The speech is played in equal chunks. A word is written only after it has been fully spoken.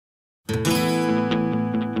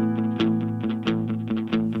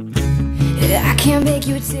can't make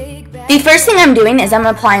you take back. The first thing I'm doing is I'm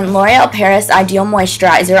applying L'Oreal Paris Ideal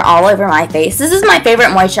Moisturizer all over my face. This is my favorite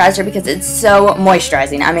moisturizer because it's so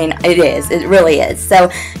moisturizing. I mean, it is. It really is. So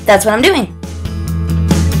that's what I'm doing.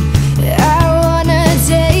 I wanna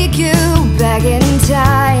take you back in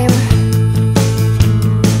time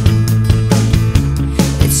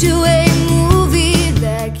to a movie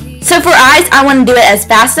that keeps. So for eyes, I want to do it as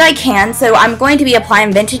fast as I can, so I'm going to be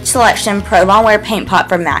applying Vintage Selection Pro Longwear Paint Pot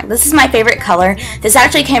from MAC. This is my favorite color. This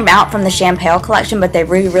actually came out from the Champagne collection, but they've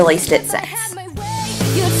re-released it since.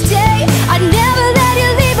 You'd stay, I'd never let you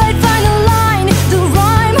leave, I'd find the line, the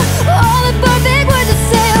rhyme, all the perfect words to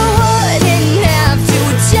say. I wouldn't have to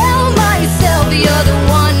tell myself you're the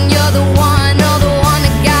one, oh, the one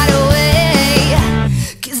that got away.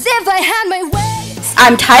 'Cause if I had my way,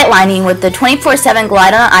 I'm tight lining with the 24/7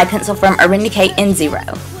 Glide On Eye Pencil from Urban Decay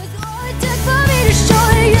N0. was all it took for me to show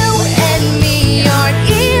you and me aren't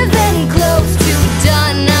even close to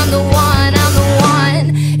done. I'm the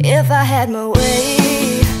one, if I had my way.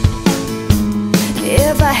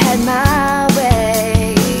 If I had my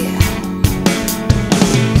way,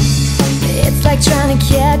 it's like trying to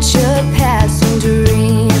catch a passing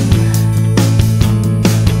dream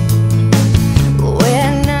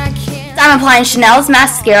when I can't. I'm applying Chanel's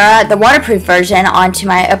mascara, the waterproof version, onto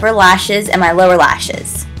my upper lashes and my lower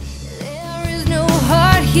lashes. There is no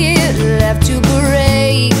heart here left to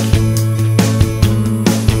break.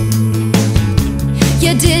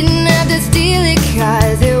 You didn't have to steal it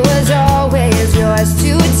 'cause it was always yours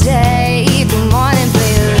to take. Come on and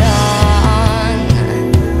play along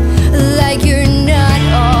like you're not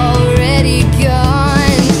already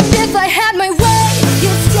gone. If I had my way,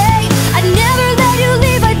 you'd stay. I'd never let you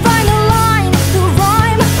leave, I'd find the line, the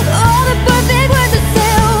rhyme, all the perfect words to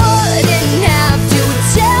say. I wouldn't have to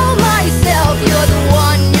tell myself you're the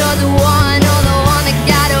one, oh, the one that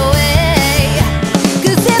got away.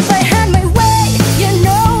 'Cause if I had my way, you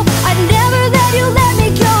know, I'd never let you let me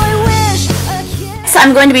go. I wish I could. So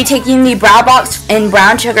I'm going to be taking the Brow Box in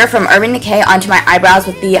Brown Sugar from Urban Decay onto my eyebrows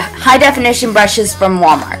with the high definition brushes from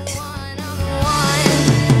Walmart.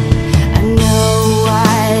 I know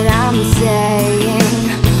what I'm saying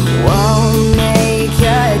won't make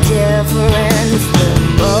a difference. The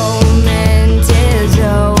moment is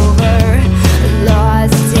over,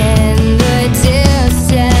 lost in the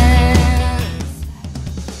distance.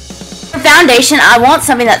 For foundation, I want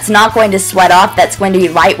something that's not going to sweat off, that's going to be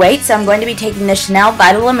lightweight, so I'm going to be taking the Chanel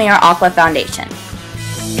Vital Lumiere Aqua Foundation.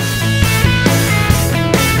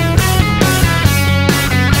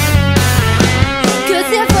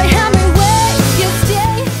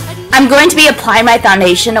 I'm going to be applying my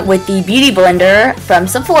foundation with the Beauty Blender from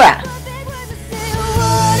Sephora.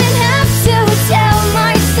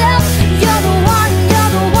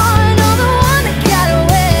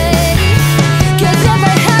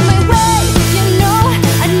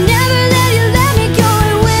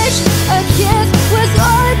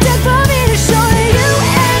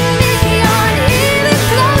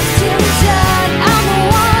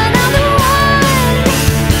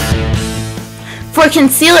 For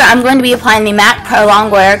concealer, I'm going to be applying the MAC Pro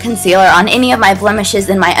Longwear Concealer on any of my blemishes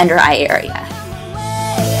in my under eye area.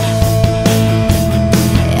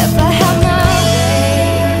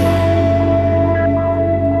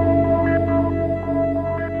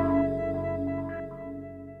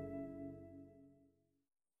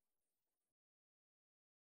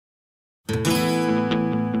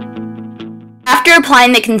 After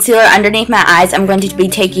applying the concealer underneath my eyes, I'm going to be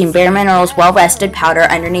taking Bare Minerals Well Rested Powder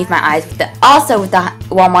underneath my eyes, also with the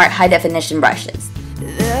Walmart High Definition brushes.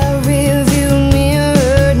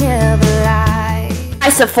 My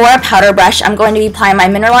Sephora powder brush, I'm going to be applying my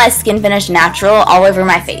Mineralized Skin Finish Natural all over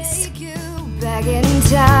my face.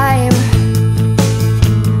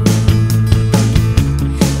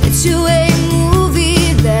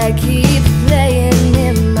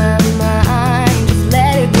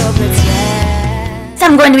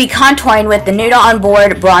 I'm going to be contouring with the Nude On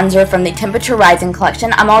Board bronzer from the Temperature Rising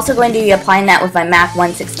collection. I'm also going to be applying that with my MAC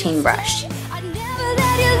 116 brush.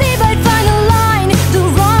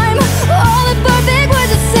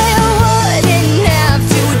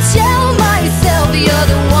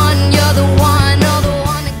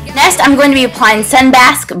 Next, I'm going to be applying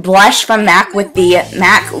Sunbask Blush from MAC with the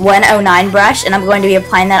MAC 109 brush, and I'm going to be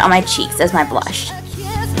applying that on my cheeks as my blush.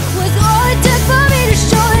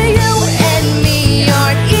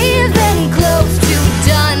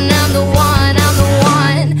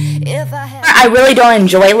 I really don't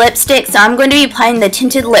enjoy lipstick, so I'm going to be applying the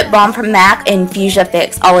Tinted Lip Balm from MAC in Fuchsia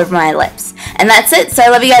Fix all over my lips. And that's it, so I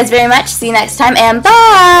love you guys very much. See you next time, and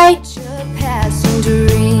bye!